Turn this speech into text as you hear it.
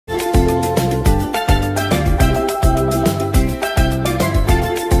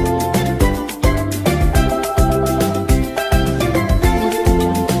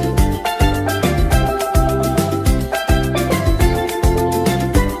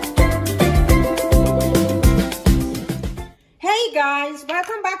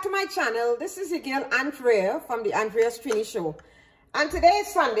Welcome back to my channel. This is your girl Andrea from the Andrea's Trini Show. And today is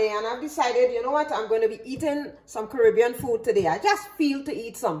Sunday and I've decided, you know what, I'm going to be eating some Caribbean food today. I just feel to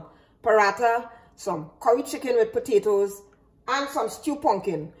eat some paratha, some curry chicken with potatoes, and some stew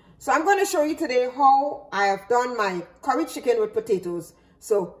pumpkin. So I'm going to show you today how I have done my curry chicken with potatoes.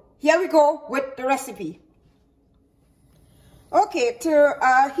 So here we go with the recipe. Okay, to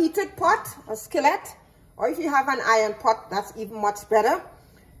a heated pot, a skillet, or if you have an iron pot, that's even much better.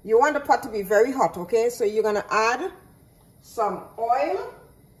 You want the pot to be very hot, okay? So you're going to add some oil.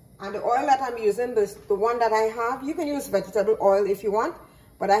 And the oil that I'm using, the one that I have, you can use vegetable oil if you want.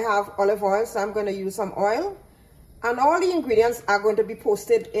 But I have olive oil, so I'm going to use some oil. And all the ingredients are going to be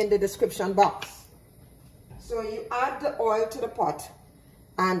posted in the description box. So you add the oil to the pot.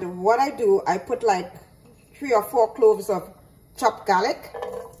 And what I do, I put like 3 or 4 cloves of chopped garlic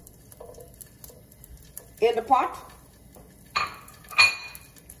in the pot.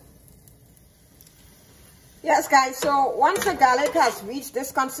 Yes guys, so once the garlic has reached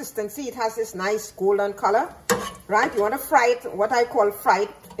this consistency, it has this nice golden color, right? You want to fry it, what I call fry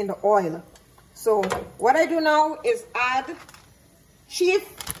it in the oil. So what I do now is add chief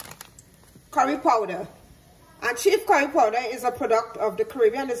curry powder. And chief curry powder is a product of the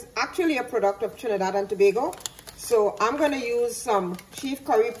Caribbean. It's actually a product of Trinidad and Tobago. So I'm going to use some chief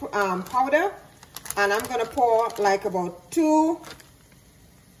curry powder. And I'm going to pour like about 2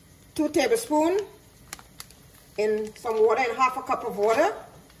 tablespoons in some water, in half a cup of water.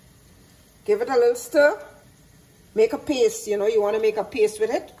 Give it a little stir. Make a paste, you know, you want to make a paste with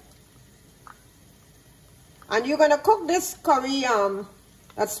it. And you're going to cook this curry,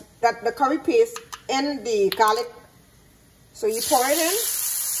 the curry paste in the garlic. So you pour it in.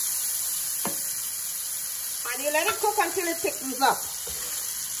 And you let it cook until it thickens up.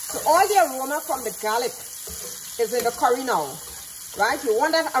 So all the aroma from the garlic is in the curry now, right? You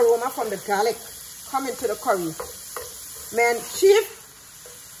want that aroma from the garlic come into the curry. Man, chief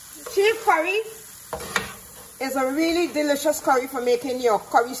curry is a really delicious curry for making your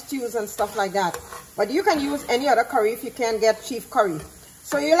curry stews and stuff like that. But you can use any other curry if you can't get chief curry.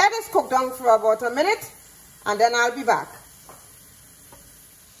 So you let this cook down for about a minute and then I'll be back.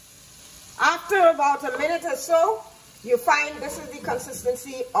 After about a minute or so, you find this is the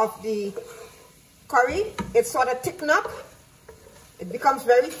consistency of the curry. It's sort of thickened up. It becomes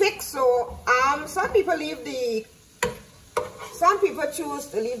very thick. So some people choose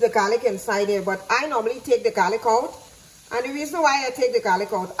to leave the garlic inside here, but I normally take the garlic out. And the reason why I take the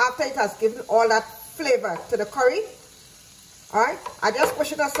garlic out, after it has given all that flavor to the curry, all right, I just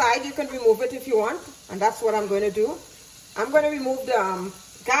push it aside. You can remove it if you want, and that's what I'm going to do. I'm going to remove the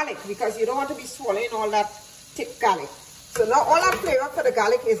garlic because you don't want to be swallowing all that thick garlic. So now all that flavor for the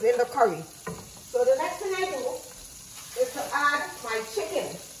garlic is in the curry. So the next thing I do is to add my chicken.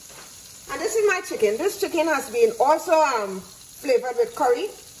 And this is my chicken. This chicken has been also flavored with curry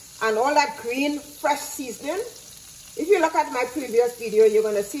and all that green fresh seasoning. If you look at my previous video, you're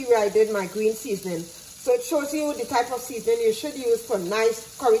going to see where I did my green seasoning. So it shows you the type of seasoning you should use for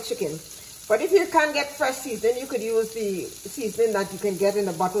nice curry chicken. But if you can't get fresh seasoning, you could use the seasoning that you can get in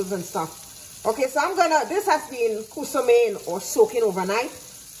the bottles and stuff. Okay, so this has been consommé or soaking overnight.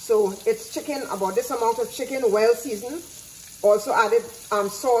 So it's chicken, about this amount of chicken, well seasoned. Also added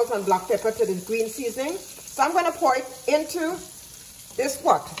salt and black pepper to the green seasoning. So I'm going to pour it into this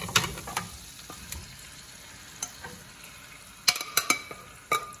pot.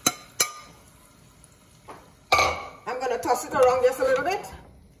 I'm going to toss it around just a little bit.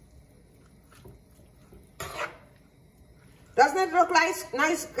 Doesn't it look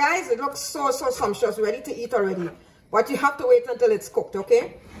nice, guys? It looks so sumptuous, ready to eat already. But you have to wait until it's cooked,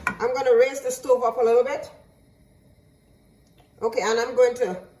 okay? I'm going to raise the stove up a little bit. Okay, and I'm going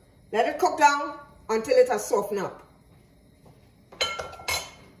to let it cook down until it has softened up.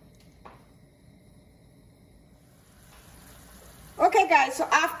 Okay, guys, so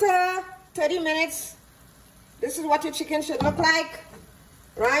after 30 minutes, this is what your chicken should look like,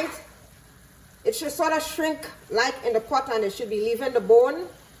 right? It should sort of shrink like in the pot and it should be leaving the bone.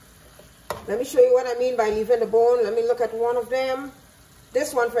 Let me show you what I mean by leaving the bone. Let me look at one of them.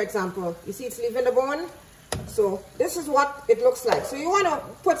 This one, for example. You see it's leaving the bone? So this is what it looks like. So you want to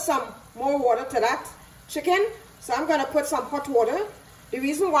put some more water to that chicken. So I'm going to put some hot water. The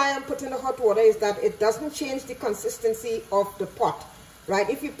reason why I'm putting the hot water is that it doesn't change the consistency of the pot, right?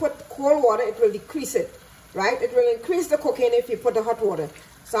 If you put cold water, it will decrease it, right? It will increase the cooking if you put the hot water.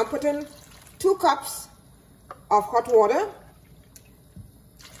 So I'm putting 2 cups of hot water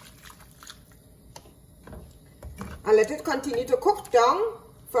and let it continue to cook down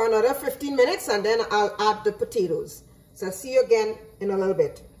for another 15 minutes and then I'll add the potatoes. So I'll see you again in a little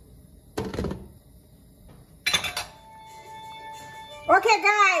bit. Okay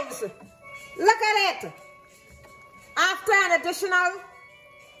guys, look at it. After an additional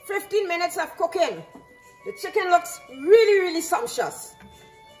 15 minutes of cooking, the chicken looks really, really sumptuous.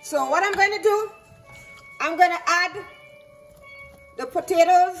 So what I'm going to do, I'm going to add the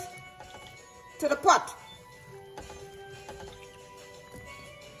potatoes to the pot.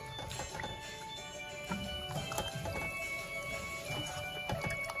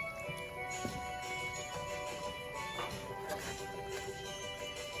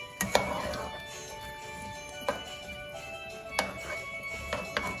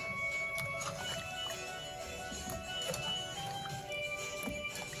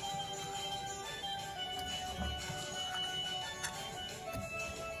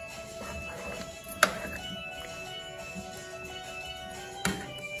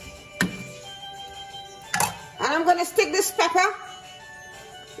 And I'm going to stick this pepper.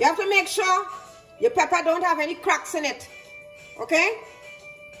 You have to make sure your pepper don't have any cracks in it. Okay?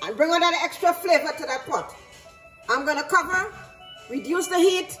 And bring on that extra flavor to that pot. I'm going to cover, reduce the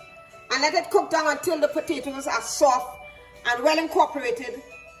heat, and let it cook down until the potatoes are soft and well incorporated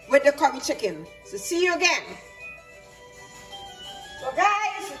with the curry chicken. So see you again. So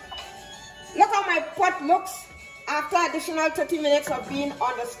guys, look how my pot looks after additional 30 minutes of being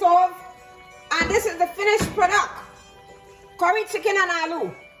on the stove. And this is the finished product. Curry chicken and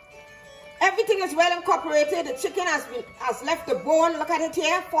aloo. Everything is well incorporated. The chicken has left the bone. Look at it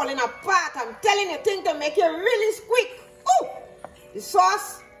here, falling apart. I'm telling you, thing to make it really squeak. Ooh! The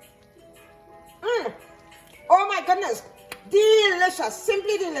sauce. Oh my goodness. Delicious.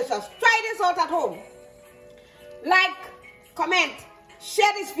 Simply delicious. Try this out at home. Like, comment,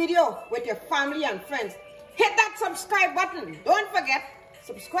 share this video with your family and friends. Hit that subscribe button. Don't forget,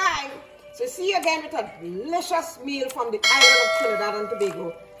 subscribe. So see you again with a delicious meal from the island of Trinidad and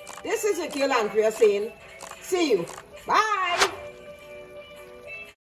Tobago. This is your girl Andrea saying, see you. Bye.